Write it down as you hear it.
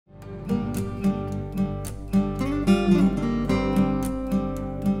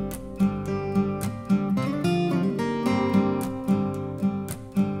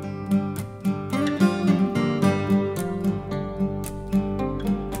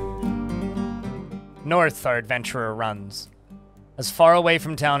North our adventurer runs, as far away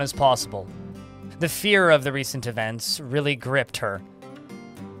from town as possible. The fear of the recent events really gripped her.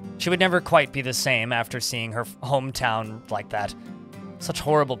 She would never quite be the same after seeing her hometown like that. Such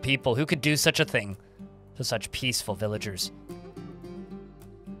horrible people, who could do such a thing to such peaceful villagers?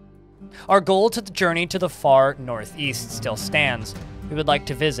 Our goal to the journey to the far northeast still stands. We would like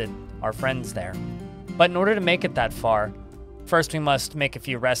to visit our friends there. But in order to make it that far, first we must make a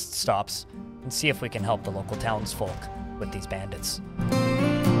few rest stops and see if we can help the local townsfolk with these bandits.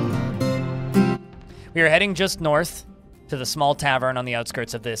 We are heading just north to the small tavern on the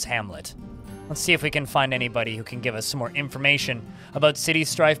outskirts of this hamlet. Let's see if we can find anybody who can give us some more information about City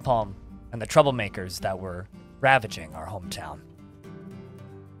Strife Palm and the troublemakers that were ravaging our hometown.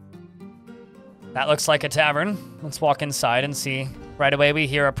 That looks like a tavern. Let's walk inside and see. Right away we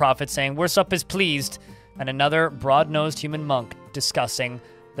hear a prophet saying, "Worsup is pleased," and another broad-nosed human monk discussing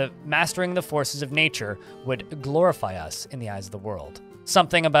that mastering the forces of nature would glorify us in the eyes of the world.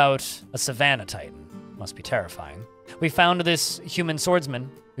 Something about a savannah titan. Must be terrifying. We found this human swordsman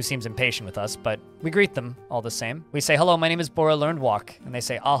who seems impatient with us, but we greet them all the same. We say, "Hello, my name is Bora Learned Walk," and they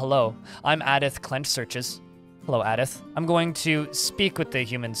say, "Ah, hello. I'm Adith Clench Searches." "Hello, Adith." I'm going to speak with the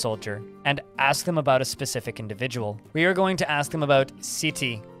human soldier and ask them about a specific individual. We are going to ask them about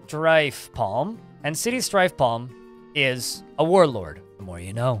City Strife Palm, and City Strife Palm is a warlord. The more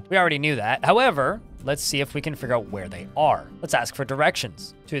you know. We already knew that. However, let's see if we can figure out where they are. Let's ask for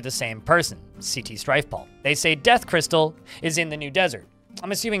directions to the same person, City Strife Palm. They say Death Crystal is in the New Desert.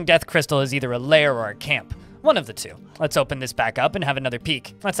 I'm assuming Death Crystal is either a lair or a camp. One of the two. Let's open this back up and have another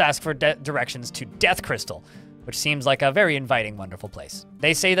peek. Let's ask for directions to Death Crystal, which seems like a very inviting, wonderful place.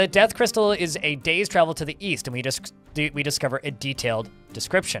 They say that Death Crystal is a day's travel to the east, and we discover a detailed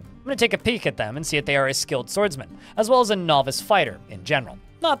description. I'm going to take a peek at them and see if they are a skilled swordsman, as well as a novice fighter in general.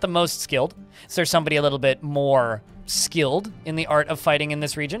 Not the most skilled. Is there somebody a little bit more skilled in the art of fighting in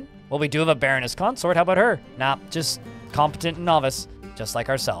this region? Well, we do have a Baroness Consort. How about her? Nah, just competent and novice, just like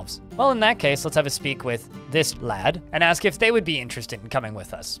ourselves. Well, in that case, let's have a speak with this lad and ask if they would be interested in coming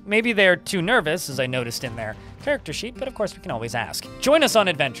with us. Maybe they're too nervous, as I noticed in their character sheet, but of course we can always ask. Join us on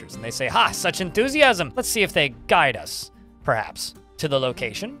adventures. And they say, "Ha, such enthusiasm." Let's see if they guide us, perhaps, to the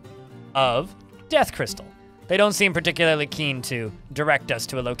location of Death Crystal. They don't seem particularly keen to direct us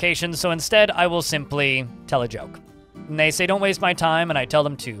to a location, so instead I will simply tell a joke. And they say, "Don't waste my time," and I tell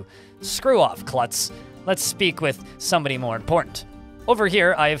them to screw off, klutz. Let's speak with somebody more important. Over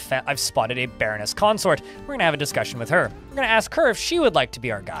here, I've spotted a Baroness Consort. We're gonna have a discussion with her. We're gonna ask her if she would like to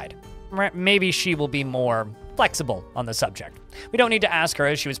be our guide. Maybe she will be more flexible on the subject. We don't need to ask her,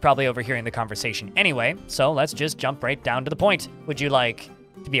 as she was probably overhearing the conversation anyway, so let's just jump right down to the point. Would you like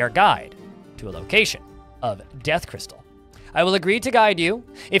to be our guide to a location of Death Crystal? I will agree to guide you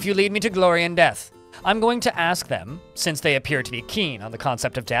if you lead me to glory and death. I'm going to ask them, since they appear to be keen on the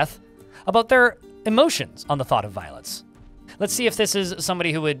concept of death, about their emotions on the thought of violence. Let's see if this is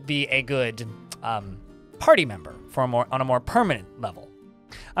somebody who would be a good party member on a more permanent level.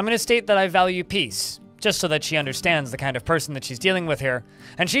 I'm going to state that I value peace, just so that she understands the kind of person that she's dealing with here.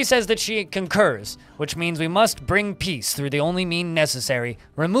 And she says that she concurs, which means we must bring peace through the only mean necessary,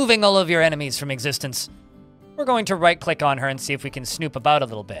 removing all of your enemies from existence. We're going to right-click on her and see if we can snoop about a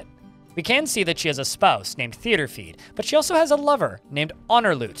little bit. We can see that she has a spouse named Theaterfeed, but she also has a lover named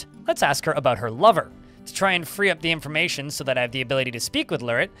Honorloot. Let's ask her about her lover. To try and free up the information so that I have the ability to speak with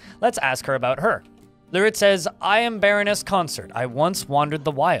Lurit, let's ask her about her. Lurit says, "I am Baroness Consort. I once wandered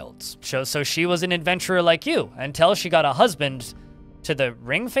the wilds." So she was an adventurer like you, until she got a husband to the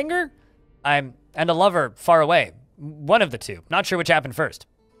ring finger? And a lover far away. One of the two. Not sure which happened first.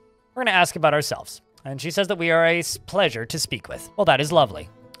 We're gonna ask about ourselves. And she says that we are a pleasure to speak with. Well, that is lovely.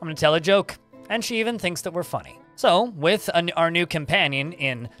 I'm gonna tell a joke. And she even thinks that we're funny. So, with our new companion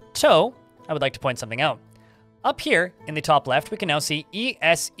in tow, I would like to point something out. Up here in the top left, we can now see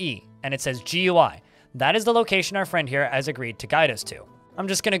ESE, and it says GUI. That is the location our friend here has agreed to guide us to. I'm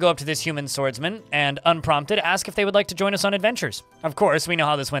just going to go up to this human swordsman and, unprompted, ask if they would like to join us on adventures. Of course, we know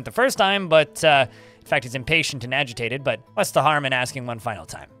how this went the first time, but in fact, he's impatient and agitated, but what's the harm in asking one final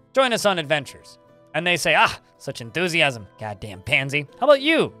time? Join us on adventures. And they say, "Ah, such enthusiasm. Goddamn pansy. How about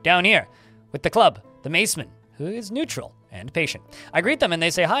you, down here, with the club, the Maceman, who is neutral and patient?" I greet them and they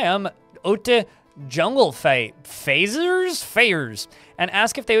say, "Hi, I'm Ote Jungle Phasers, and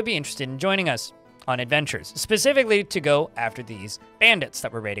ask if they would be interested in joining us on adventures, specifically to go after these bandits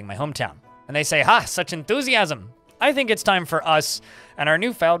that were raiding my hometown." And they say, "Ha, such enthusiasm. I think it's time for us and our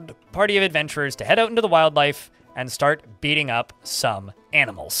newfound party of adventurers to head out into the wildlife and start beating up some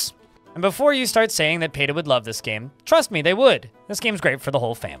animals." And before you start saying that Peta would love this game, trust me, they would. This game's great for the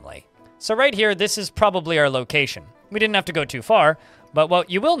whole family. So right here, this is probably our location. We didn't have to go too far, but what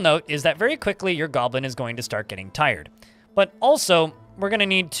you will note is that very quickly your goblin is going to start getting tired. But also, we're going to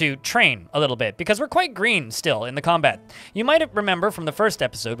need to train a little bit because we're quite green still in the combat. You might remember from the first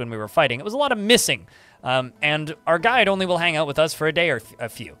episode when we were fighting, it was a lot of missing. And our guide only will hang out with us for a day or a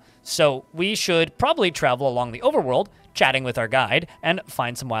few. So we should probably travel along the overworld, chatting with our guide, and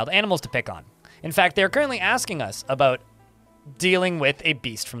find some wild animals to pick on. In fact, they're currently asking us about dealing with a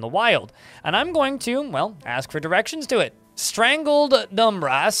beast from the wild. And I'm going to, well, ask for directions to it. Strangled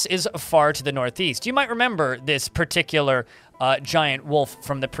Dumbras is far to the northeast. You might remember this particular giant wolf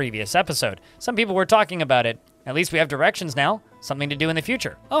from the previous episode. Some people were talking about it. At least we have directions now. Something to do in the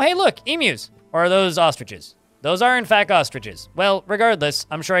future. Oh, hey, look, emus. Or are those ostriches? Those are, in fact, ostriches. Well, regardless,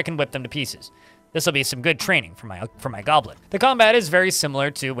 I'm sure I can whip them to pieces. This will be some good training for my goblin. The combat is very similar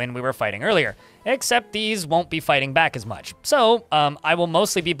to when we were fighting earlier, except these won't be fighting back as much. So, I will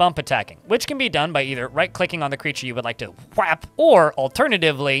mostly be bump attacking, which can be done by either right-clicking on the creature you would like to whap, or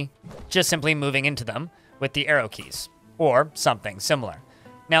alternatively, just simply moving into them with the arrow keys, or something similar.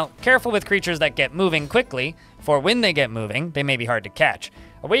 Now, careful with creatures that get moving quickly, for when they get moving, they may be hard to catch.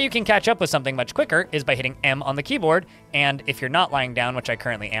 A way you can catch up with something much quicker is by hitting M on the keyboard, and if you're not lying down, which I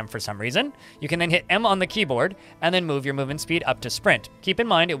currently am for some reason, you can then hit M on the keyboard and then move your movement speed up to sprint. Keep in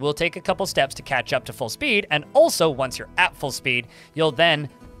mind, it will take a couple steps to catch up to full speed, and also once you're at full speed, you'll then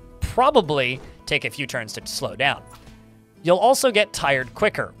probably take a few turns to slow down. You'll also get tired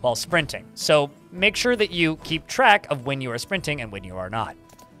quicker while sprinting, so make sure that you keep track of when you are sprinting and when you are not.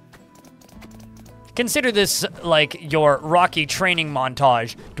 Consider this like your Rocky training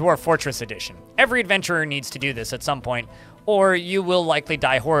montage, Dwarf Fortress Edition. Every adventurer needs to do this at some point, or you will likely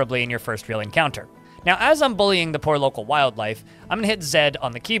die horribly in your first real encounter. Now, as I'm bullying the poor local wildlife, I'm gonna hit Z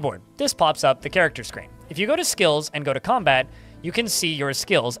on the keyboard. This pops up the character screen. If you go to skills and go to combat, you can see your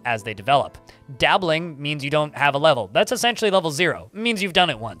skills as they develop. Dabbling means you don't have a level. That's essentially level 0. It means you've done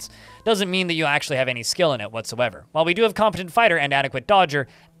it once. Doesn't mean that you actually have any skill in it whatsoever. While we do have competent fighter and adequate dodger,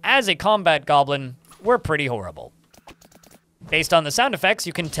 as a combat goblin, we're pretty horrible. Based on the sound effects,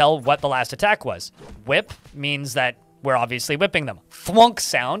 you can tell what the last attack was. Whip means that we're obviously whipping them. Thwunk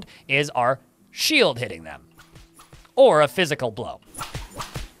sound is our shield hitting them, or a physical blow.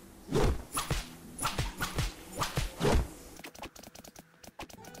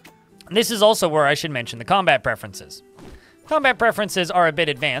 This is also where I should mention the combat preferences. Combat preferences are a bit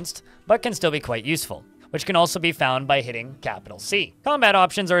advanced, but can still be quite useful, which can also be found by hitting capital C. Combat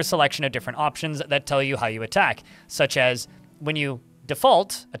options are a selection of different options that tell you how you attack, such as when you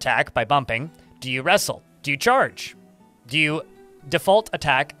default attack by bumping, do you wrestle? Do you charge? Do you default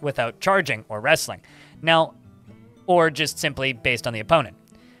attack without charging or wrestling? Now, or just simply based on the opponent.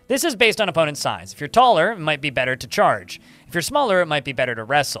 This is based on opponent size. If you're taller, it might be better to charge. If you're smaller, it might be better to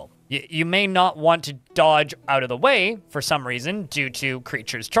wrestle. You may not want to dodge out of the way for some reason due to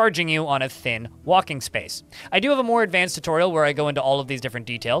creatures charging you on a thin walking space. I do have a more advanced tutorial where I go into all of these different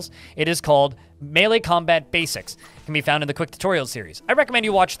details. It is called Melee Combat Basics. It can be found in the Quick Tutorial series. I recommend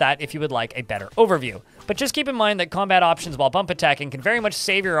you watch that if you would like a better overview. But just keep in mind that combat options while bump attacking can very much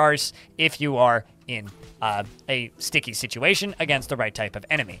save your arse if you are in a sticky situation against the right type of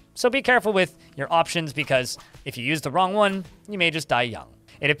enemy. So be careful with your options because if you use the wrong one, you may just die young.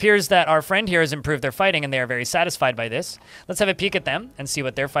 It appears that our friend here has improved their fighting and they are very satisfied by this. Let's have a peek at them and see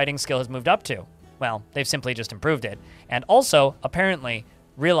what their fighting skill has moved up to. Well, they've simply just improved it. And also, apparently,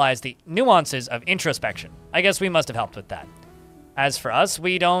 realized the nuances of introspection. I guess we must have helped with that. As for us,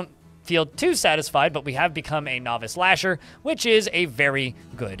 we don't feel too satisfied, but we have become a novice lasher, which is a very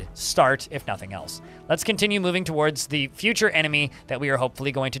good start, if nothing else. Let's continue moving towards the future enemy that we are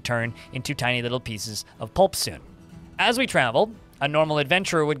hopefully going to turn into tiny little pieces of pulp soon. As we travel, a normal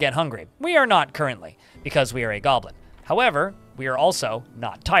adventurer would get hungry. We are not currently, because we are a goblin. However, we are also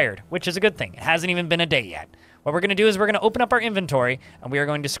not tired, which is a good thing. It hasn't even been a day yet. What we're going to do is we're going to open up our inventory, and we are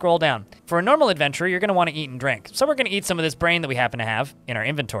going to scroll down. For a normal adventurer, you're going to want to eat and drink. So we're going to eat some of this brain that we happen to have in our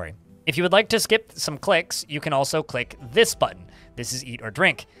inventory. If you would like to skip some clicks, you can also click this button. This is eat or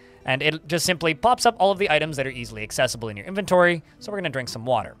drink. And it just simply pops up all of the items that are easily accessible in your inventory. So we're going to drink some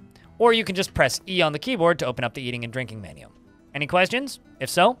water. Or you can just press E on the keyboard to open up the eating and drinking menu. Any questions? If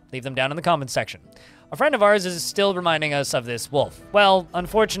so, leave them down in the comments section. A friend of ours is still reminding us of this wolf. Well,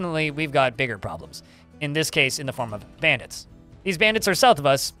 unfortunately, we've got bigger problems. In this case, in the form of bandits. These bandits are south of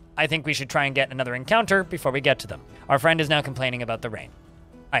us. I think we should try and get another encounter before we get to them. Our friend is now complaining about the rain.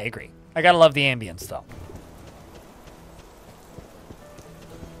 I agree. I gotta love the ambience, though.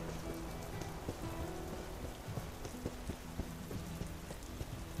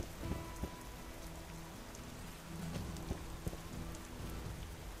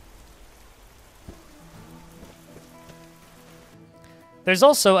 There's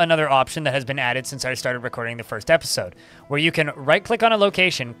also another option that has been added since I started recording the first episode, where you can right-click on a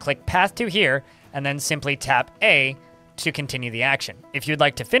location, click Path to here, and then simply tap A to continue the action. If you'd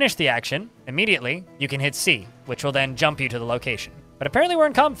like to finish the action immediately, you can hit C, which will then jump you to the location. But apparently we're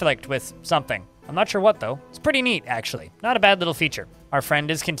in conflict with something. I'm not sure what, though. It's pretty neat, actually. Not a bad little feature. Our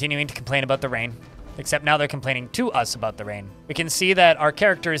friend is continuing to complain about the rain, except now they're complaining to us about the rain. We can see that our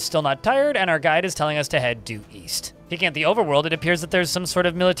character is still not tired, and our guide is telling us to head due east. Peeking at the overworld, it appears that there's some sort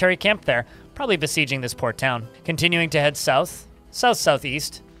of military camp there, probably besieging this port town. Continuing to head south,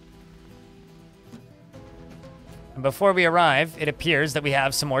 south-southeast. And before we arrive, it appears that we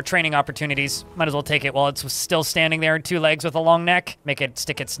have some more training opportunities. Might as well take it while it's still standing there, 2 legs with a long neck. Make it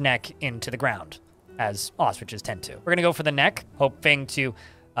stick its neck into the ground, as ostriches tend to. We're gonna go for the neck, hoping to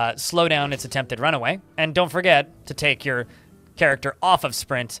slow down its attempted runaway. And don't forget to take your character off of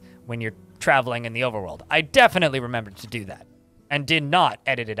sprint when you're traveling in the overworld. I definitely remembered to do that and did not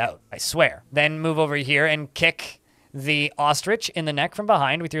edit it out, I swear. Then move over here and kick the ostrich in the neck from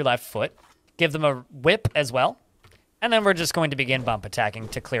behind with your left foot. Give them a whip as well. And then we're just going to begin bump attacking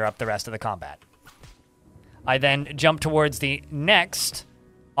to clear up the rest of the combat. I then jump towards the next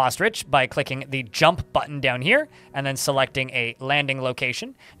ostrich by clicking the jump button down here and then selecting a landing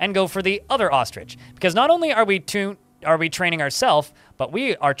location and go for the other ostrich. Because not only are we training ourselves, but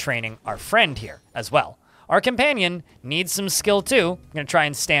we are training our friend here as well. Our companion needs some skill too. I'm gonna try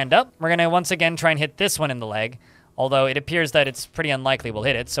and stand up. We're gonna once again try and hit this one in the leg, although it appears that it's pretty unlikely we'll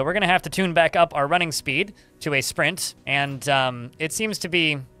hit it. So we're gonna have to tune back up our running speed to a sprint, and it seems to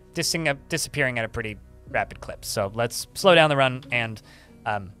be disappearing at a pretty rapid clip. So let's slow down the run and,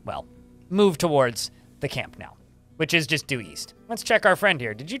 well, move towards the camp now, which is just due east. Let's check our friend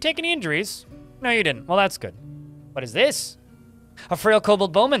here. Did you take any injuries? No, you didn't. Well, that's good. What is this? A frail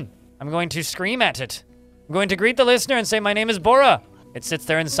kobold bowman. I'm going to scream at it. I'm going to greet the listener and say, my name is Bora. It sits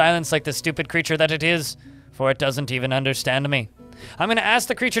there in silence like the stupid creature that it is, for it doesn't even understand me. I'm going to ask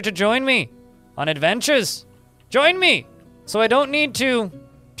the creature to join me on adventures. Join me, so I don't need to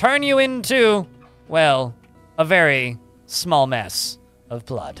turn you into, well, a very small mess of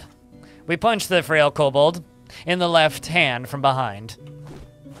blood. We punch the frail kobold in the left hand from behind.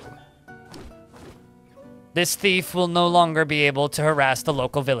 This thief will no longer be able to harass the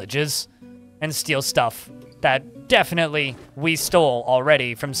local villages and steal stuff that definitely we stole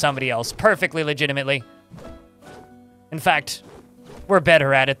already from somebody else perfectly legitimately. In fact, we're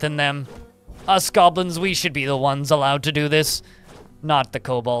better at it than them. Us goblins, we should be the ones allowed to do this, not the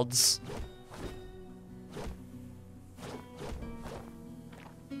kobolds.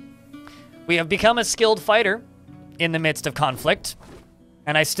 We have become a skilled fighter in the midst of conflict,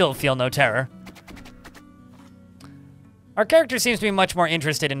 and I still feel no terror. Our character seems to be much more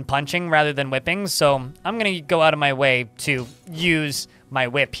interested in punching rather than whipping, so I'm gonna go out of my way to use my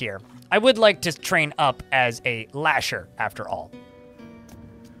whip here. I would like to train up as a lasher, after all.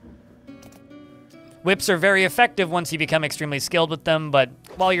 Whips are very effective once you become extremely skilled with them, but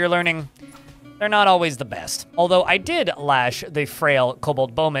while you're learning, they're not always the best. Although I did lash the frail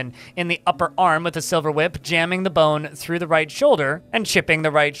kobold bowman in the upper arm with a silver whip, jamming the bone through the right shoulder and chipping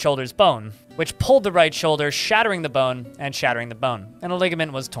the right shoulder's bone, which pulled the right shoulder, shattering the bone and shattering the bone, and a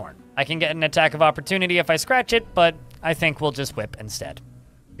ligament was torn. I can get an attack of opportunity if I scratch it, but I think we'll just whip instead,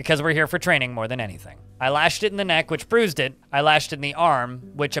 because we're here for training more than anything. I lashed it in the neck, which bruised it. I lashed it in the arm,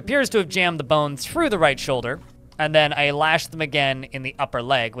 which appears to have jammed the bone through the right shoulder, and then I lashed them again in the upper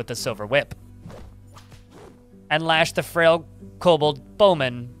leg with the silver whip, and lashed the frail kobold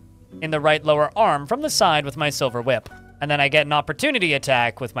bowman in the right lower arm from the side with my silver whip. And then I get an opportunity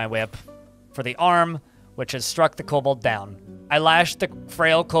attack with my whip for the arm, which has struck the kobold down. I lashed the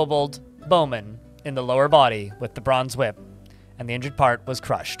frail kobold bowman in the lower body with the bronze whip, and the injured part was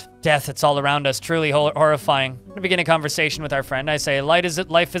crushed. Death, it's all around us, truly horrifying. I'm gonna begin a conversation with our friend. I say,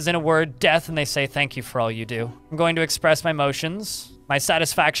 life is in a word, death, and they say, thank you for all you do. I'm going to express my emotions, my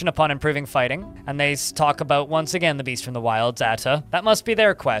satisfaction upon improving fighting, and they talk about, once again, the beast from the wilds, Atta. That must be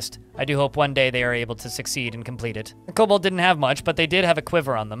their quest. I do hope one day they are able to succeed and complete it. The kobold didn't have much, but they did have a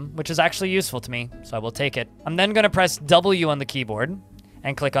quiver on them, which is actually useful to me, so I will take it. I'm then gonna press W on the keyboard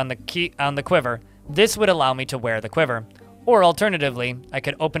and click on the quiver. This would allow me to wear the quiver. Or alternatively, I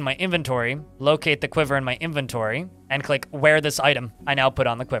could open my inventory, locate the quiver in my inventory, and click wear this item. I now put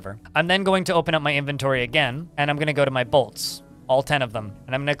on the quiver. I'm then going to open up my inventory again, and I'm gonna go to my bolts, all 10 of them.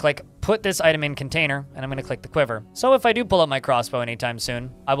 And I'm gonna click put this item in container, and I'm gonna click the quiver. So if I do pull up my crossbow anytime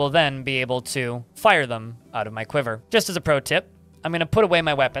soon, I will then be able to fire them out of my quiver. Just as a pro tip, I'm gonna put away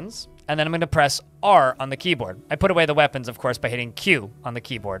my weapons, and then I'm gonna press R on the keyboard. I put away the weapons, of course, by hitting Q on the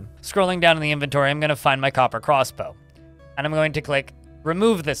keyboard. Scrolling down in the inventory, I'm gonna find my copper crossbow. And I'm going to click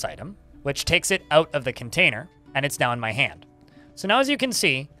remove this item, which takes it out of the container, and it's now in my hand. So now as you can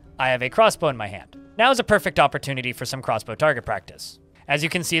see, I have a crossbow in my hand. Now is a perfect opportunity for some crossbow target practice. As you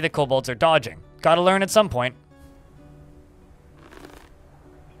can see, the kobolds are dodging. Gotta learn at some point.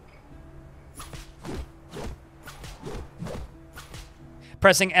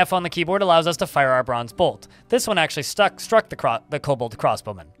 Pressing F on the keyboard allows us to fire our bronze bolt. This one actually struck the kobold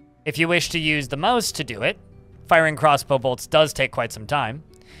crossbowman. If you wish to use the mouse to do it, firing crossbow bolts does take quite some time.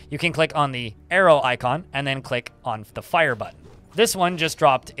 You can click on the arrow icon and then click on the fire button. This one just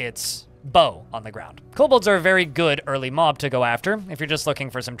dropped its bow on the ground. Kobolds are a very good early mob to go after if you're just looking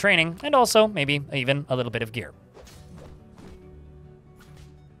for some training and also maybe even a little bit of gear.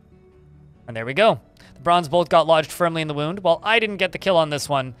 And there we go. The bronze bolt got lodged firmly in the wound. While I didn't get the kill on this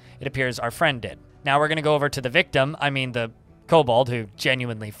one, it appears our friend did. Now we're going to go over to the victim, the kobold, who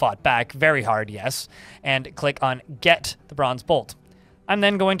genuinely fought back very hard, yes, and click on Get the Bronze Bolt. I'm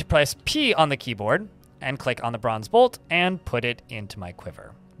then going to press P on the keyboard and click on the bronze bolt and put it into my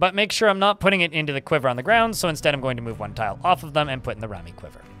quiver. But make sure I'm not putting it into the quiver on the ground, so instead I'm going to move one tile off of them and put in the Rami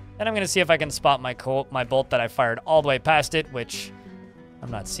quiver. Then I'm going to see if I can spot my bolt that I fired all the way past it, which I'm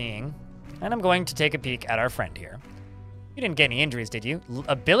not seeing. And I'm going to take a peek at our friend here. You didn't get any injuries, did you?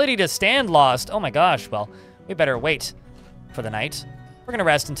 Ability to stand lost. Oh my gosh, well, we better wait for the night. We're gonna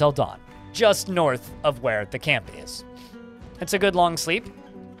rest until dawn, just north of where the camp is. It's a good long sleep.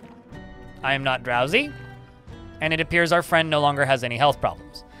 I am not drowsy, and it appears our friend no longer has any health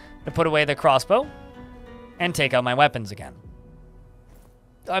problems. To put away the crossbow and take out my weapons again.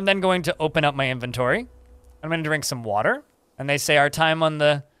 I'm then going to open up my inventory. I'm gonna drink some water, and they say our time on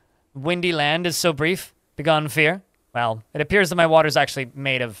the windy land is so brief, begone fear. Well, it appears that my water is actually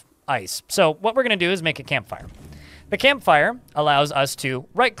made of ice. So what we're gonna do is make a campfire. The campfire allows us to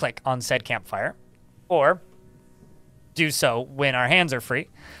right-click on said campfire, or do so when our hands are free,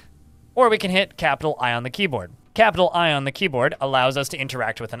 or we can hit capital I on the keyboard. Capital I on the keyboard allows us to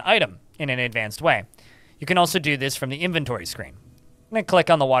interact with an item in an advanced way. You can also do this from the inventory screen. I'm gonna click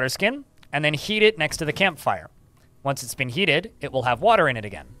on the water skin, and then heat it next to the campfire. Once it's been heated, it will have water in it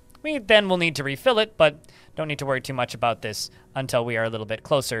again. We then will need to refill it, but don't need to worry too much about this until we are a little bit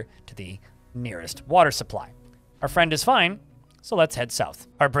closer to the nearest water supply. Our friend is fine, so let's head south.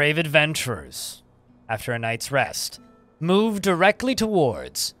 Our brave adventurers, after a night's rest, move directly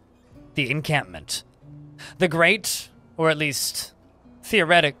towards the encampment. The great, or at least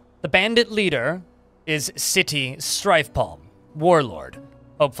theoretic, the bandit leader is City Strifepalm, warlord.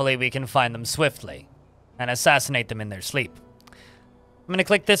 Hopefully we can find them swiftly and assassinate them in their sleep. I'm gonna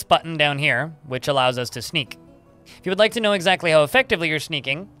click this button down here, which allows us to sneak. If you would like to know exactly how effectively you're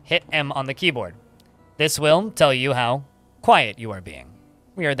sneaking, hit M on the keyboard. This will tell you how quiet you are being.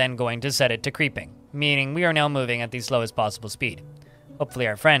 We are then going to set it to creeping, meaning we are now moving at the slowest possible speed. Hopefully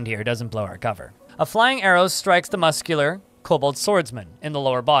our friend here doesn't blow our cover. A flying arrow strikes the muscular kobold swordsman in the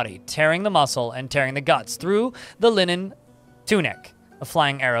lower body, tearing the muscle and tearing the guts through the linen tunic. A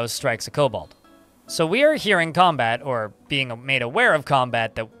flying arrow strikes a kobold. So we are hearing combat, or being made aware of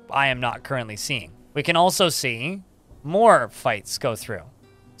combat that I am not currently seeing. We can also see more fights go through.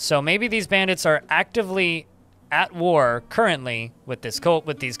 So maybe these bandits are actively at war currently with these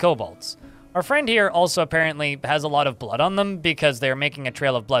kobolds. Our friend here also apparently has a lot of blood on them because they're making a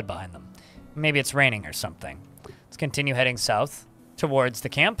trail of blood behind them. Maybe it's raining or something. Let's continue heading south towards the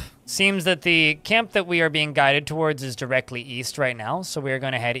camp. Seems that the camp that we are being guided towards is directly east right now, so we are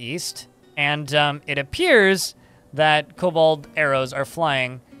going to head east. And it appears that kobold arrows are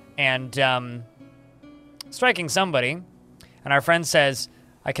flying and striking somebody. And our friend says,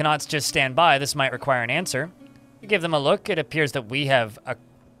 I cannot just stand by. This might require an answer. We give them a look. It appears that we have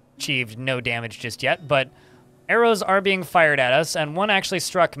achieved no damage just yet, but arrows are being fired at us, and one actually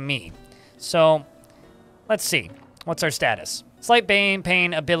struck me. So let's see. What's our status? Slight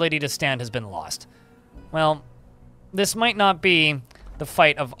pain, ability to stand has been lost. Well, this might not be the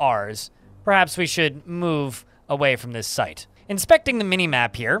fight of ours. Perhaps we should move away from this site. Inspecting the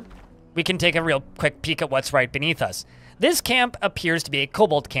mini-map here, we can take a real quick peek at what's right beneath us. This camp appears to be a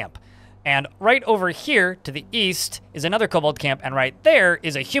kobold camp. And right over here to the east is another kobold camp, and right there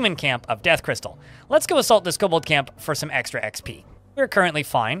is a human camp of Death Crystal. Let's go assault this kobold camp for some extra XP. We're currently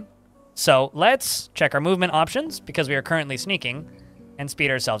fine. So let's check our movement options because we are currently sneaking and speed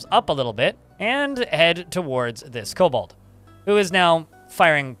ourselves up a little bit and head towards this kobold, who is now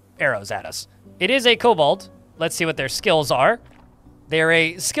firing arrows at us. It is a kobold. Let's see what their skills are. They're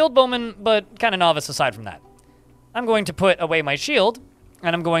a skilled bowman, but kind of novice aside from that. I'm going to put away my shield,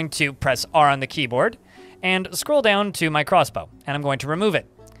 and I'm going to press R on the keyboard and scroll down to my crossbow, and I'm going to remove it,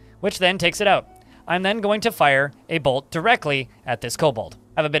 which then takes it out. I'm then going to fire a bolt directly at this kobold.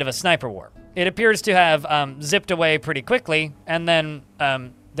 I have a bit of a sniper war. It appears to have zipped away pretty quickly, and then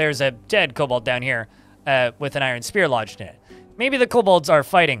there's a dead kobold down here with an iron spear lodged in it. Maybe the kobolds are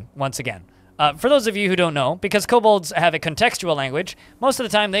fighting once again. For those of you who don't know, because kobolds have a contextual language, most of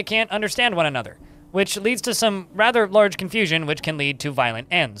the time they can't understand one another, which leads to some rather large confusion, which can lead to violent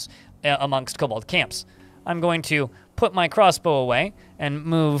ends amongst kobold camps. I'm going to put my crossbow away and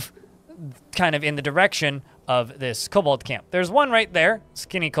move kind of in the direction of this kobold camp. There's one right there,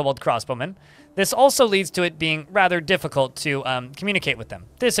 skinny kobold crossbowman. This also leads to it being rather difficult to communicate with them.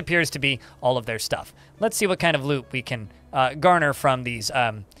 This appears to be all of their stuff. Let's see what kind of loot we can garner from these,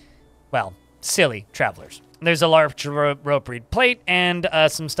 well, silly travelers. There's a large rope reed plate and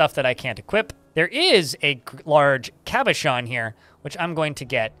some stuff that I can't equip. There is a large cabochon here, which I'm going to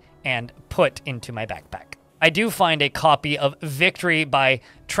get and put into my backpack. I do find a copy of Victory by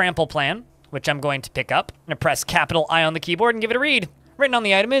Trample Plan, which I'm going to pick up. I'm going to press capital I on the keyboard and give it a read. Written on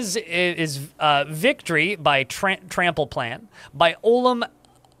the item is Victory by Trample Plan by Olam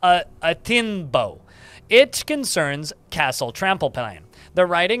Atinbo. It concerns Castle Trample Plan. The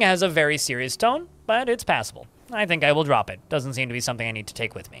writing has a very serious tone, but it's passable. I think I will drop it. Doesn't seem to be something I need to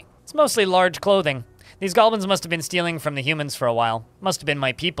take with me. It's mostly large clothing. These goblins must have been stealing from the humans for a while. Must have been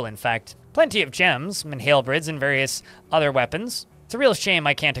my people, in fact. Plenty of gems, and halberds, and various other weapons. It's a real shame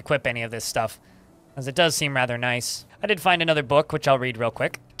I can't equip any of this stuff, as it does seem rather nice. I did find another book, which I'll read real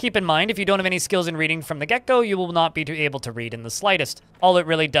quick. Keep in mind, if you don't have any skills in reading from the get-go, you will not be able to read in the slightest. All it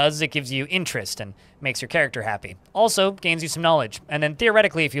really does is it gives you interest and makes your character happy. Also, gains you some knowledge, and then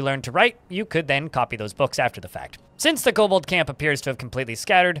theoretically, if you learn to write, you could then copy those books after the fact. Since the kobold camp appears to have completely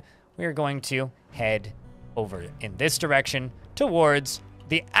scattered, we are going to head over in this direction towards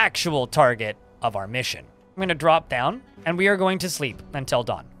the actual target of our mission. I'm going to drop down, and we are going to sleep until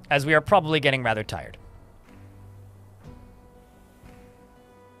dawn, as we are probably getting rather tired.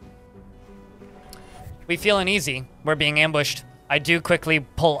 We feel uneasy. We're being ambushed. I do quickly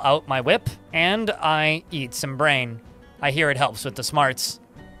pull out my whip, and I eat some brain. I hear it helps with the smarts.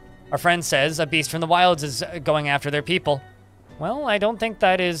 Our friend says a beast from the wilds is going after their people. Well, I don't think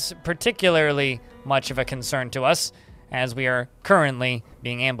that is particularly much of a concern to us, as we are currently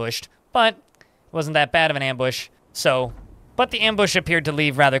being ambushed, but it wasn't that bad of an ambush, but the ambush appeared to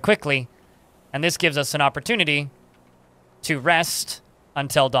leave rather quickly, and this gives us an opportunity to rest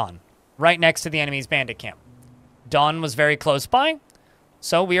until dawn, right next to the enemy's bandit camp. Dawn was very close by,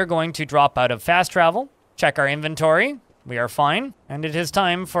 so we are going to drop out of fast travel, check our inventory, we are fine, and it is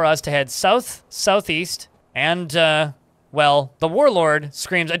time for us to head south, southeast, and, well, the warlord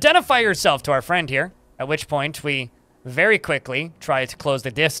screams, "Identify yourself," to our friend here, at which point we very quickly try to close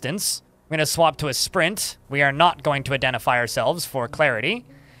the distance. We're going to swap to a sprint. We are not going to identify ourselves for clarity,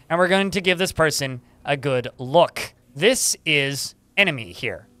 and we're going to give this person a good look. This is enemy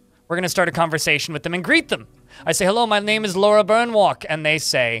here. We're going to start a conversation with them and greet them. I say, "Hello, my name is Laura Burnwalk," and they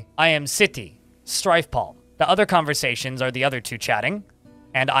say, "I am City, Strifepalm." The other conversations are the other two chatting,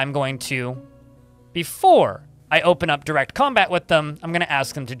 and I'm going to, before I open up direct combat with them, I'm going to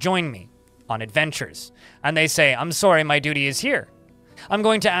ask them to join me on adventures. And they say, "I'm sorry, my duty is here." I'm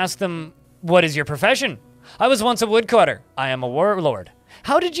going to ask them, "What is your profession?" "I was once a woodcutter." "I am a warlord."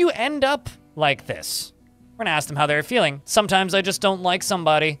 "How did you end up like this?" We're going to ask them how they're feeling. Sometimes I just don't like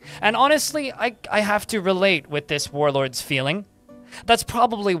somebody. And honestly, I have to relate with this warlord's feeling. That's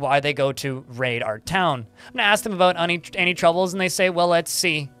probably why they go to raid our town. I'm going to ask them about any troubles, and they say, "Well, let's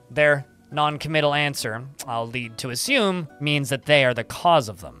see." Their non-committal answer, I'll lead to assume, means that they are the cause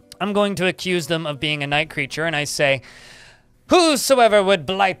of them. I'm going to accuse them of being a night creature, and I say, "Whosoever would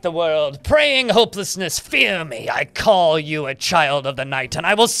blight the world, praying hopelessness, fear me. I call you a child of the night, and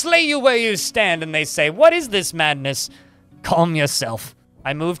I will slay you where you stand." And they say, "What is this madness?" "Calm yourself."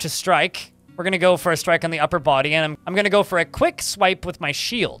 I move to strike. We're going to go for a strike on the upper body, and I'm going to go for a quick swipe with my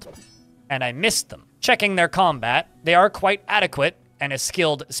shield. And I missed them. Checking their combat, they are quite adequate and a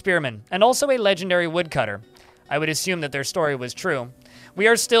skilled spearman, and also a legendary woodcutter. I would assume that their story was true. We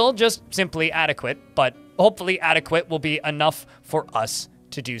are still just simply adequate, but hopefully adequate will be enough for us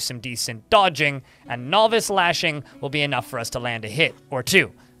to do some decent dodging, and novice lashing will be enough for us to land a hit or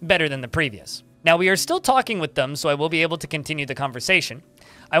two, better than the previous. Now, we are still talking with them, so I will be able to continue the conversation.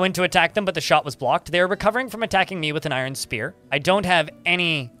 I went to attack them, but the shot was blocked. They are recovering from attacking me with an iron spear. I don't have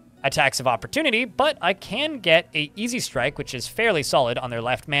any attacks of opportunity, but I can get a easy strike, which is fairly solid, on their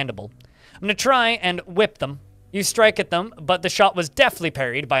left mandible. I'm gonna try and whip them. You strike at them, but the shot was deftly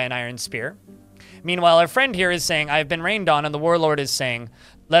parried by an iron spear. Meanwhile, our friend here is saying, "I've been rained on," and the warlord is saying,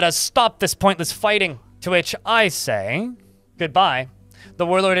 "Let us stop this pointless fighting." To which I say, "Goodbye." The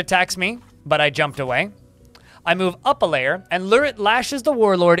warlord attacks me. but I jumped away. I move up a layer, and Lurit lashes the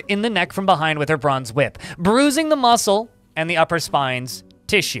warlord in the neck from behind with her bronze whip, bruising the muscle and the upper spine's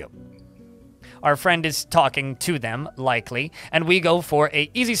tissue. Our friend is talking to them, likely, and we go for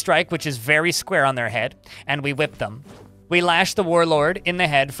a easy strike, which is very square on their head, and we whip them. We lash the warlord in the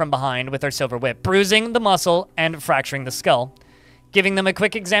head from behind with our silver whip, bruising the muscle and fracturing the skull. Giving them a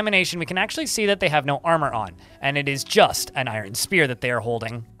quick examination, we can actually see that they have no armor on, and it is just an iron spear that they are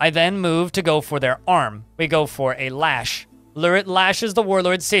holding. I then move to go for their arm. We go for a lash. Lurit lashes the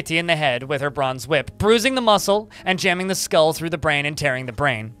warlord City in the head with her bronze whip, bruising the muscle and jamming the skull through the brain and tearing the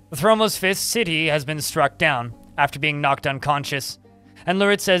brain. With Romo's fist, City has been struck down after being knocked unconscious. And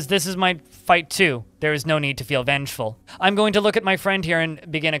Lurit says, "This is my fight too. There is no need to feel vengeful." I'm going to look at my friend here and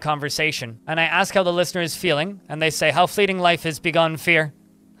begin a conversation. And I ask how the listener is feeling, and they say, "How fleeting life has begun, fear."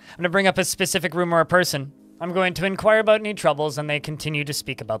 I'm going to bring up a specific room or a person. I'm going to inquire about any troubles, and they continue to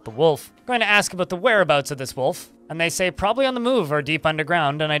speak about the wolf. I'm going to ask about the whereabouts of this wolf, and they say probably on the move or deep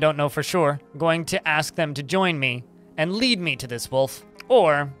underground, and I don't know for sure. I'm going to ask them to join me and lead me to this wolf,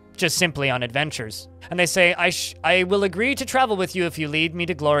 or just simply on adventures. And they say, I will agree to travel with you if you lead me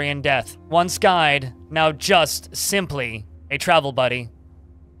to glory and death. Once guide, now just simply a travel buddy.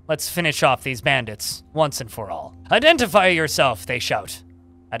 Let's finish off these bandits, once and for all. Identify yourself, they shout,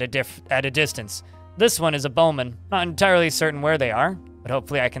 at a distance. This one is a bowman. Not entirely certain where they are, but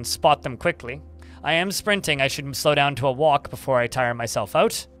hopefully I can spot them quickly. I am sprinting. I should slow down to a walk before I tire myself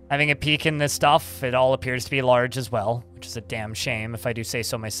out. Having a peek in this stuff, it all appears to be large as well, which is a damn shame if I do say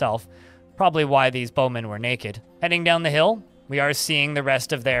so myself. Probably why these bowmen were naked. Heading down the hill, we are seeing the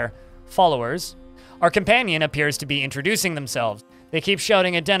rest of their followers. Our companion appears to be introducing themselves. They keep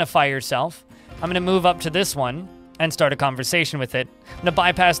shouting, "Identify yourself." I'm going to move up to this one and start a conversation with it. I'm going to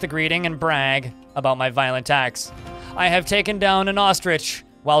bypass the greeting and brag about my violent acts. I have taken down an ostrich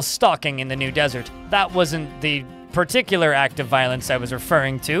while stalking in the new desert. That wasn't the particular act of violence I was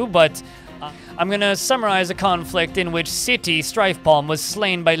referring to, but I'm going to summarize a conflict in which City Strifepalm was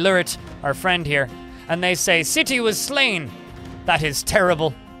slain by Lurit, our friend here. And they say, "City was slain." That is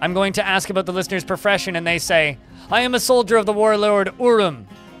terrible. I'm going to ask about the listener's profession, and they say, "I am a soldier of the warlord Urum.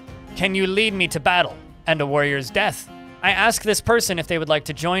 Can you lead me to battle and a warrior's death?" I ask this person if they would like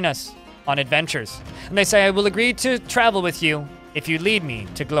to join us on adventures. And they say, "I will agree to travel with you if you lead me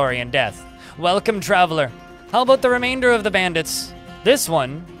to glory and death." Welcome, traveler. How about the remainder of the bandits? This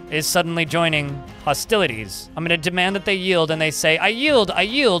one is suddenly joining hostilities. I'm going to demand that they yield, and they say, "I yield, I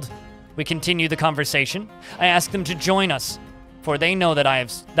yield." We continue the conversation. I ask them to join us, for they know that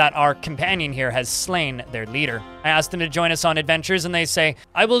our companion here has slain their leader. I ask them to join us on adventures, and they say,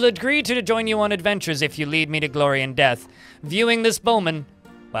 "I will agree to join you on adventures if you lead me to glory and death." Viewing this bowman,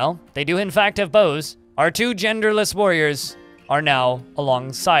 well, they do in fact have bows. Our two genderless warriors are now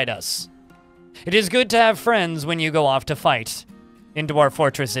alongside us. It is good to have friends when you go off to fight in Dwarf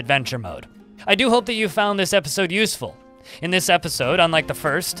Fortress Adventure Mode. I do hope that you found this episode useful. In this episode, unlike the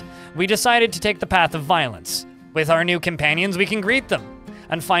first, we decided to take the path of violence. With our new companions, we can greet them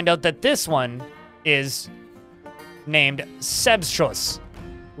and find out that this one is named Sebschos,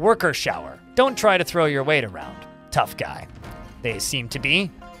 Worker Shower. Don't try to throw your weight around. Tough guy. They seem to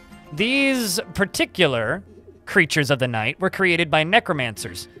be. These particular creatures of the night were created by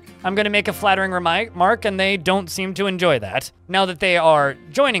necromancers. I'm going to make a flattering remark, and they don't seem to enjoy that. Now that they are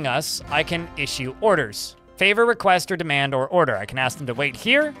joining us, I can issue orders. Favor, request, or demand, or order. I can ask them to wait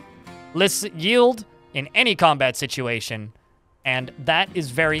here, yield in any combat situation, and that is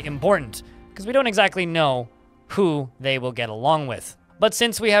very important, because we don't exactly know who they will get along with. But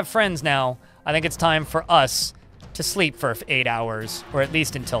since we have friends now, I think it's time for us to sleep for 8 hours, or at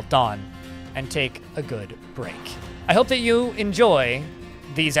least until dawn, and take a good break. I hope that you enjoy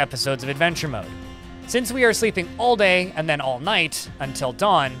these episodes of Adventure Mode. Since we are sleeping all day and then all night until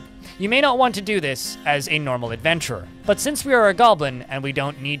dawn, you may not want to do this as a normal adventurer. But since we are a goblin and we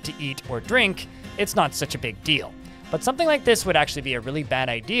don't need to eat or drink, it's not such a big deal. But something like this would actually be a really bad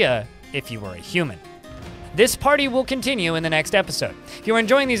idea if you were a human. This party will continue in the next episode. If you're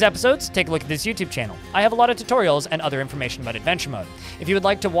enjoying these episodes, take a look at this YouTube channel. I have a lot of tutorials and other information about Adventure Mode. If you would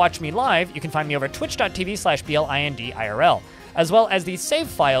like to watch me live, you can find me over at twitch.tv/BLINDIRL, as well as the save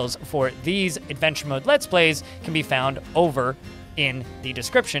files for these Adventure Mode Let's Plays can be found over in the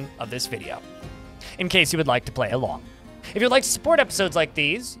description of this video, in case you would like to play along. If you'd like to support episodes like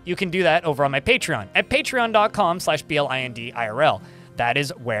these, you can do that over on my Patreon at patreon.com/BLINDIRL. That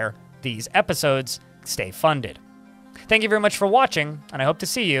is where these episodes stay funded. Thank you very much for watching, and I hope to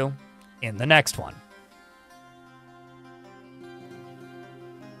see you in the next one.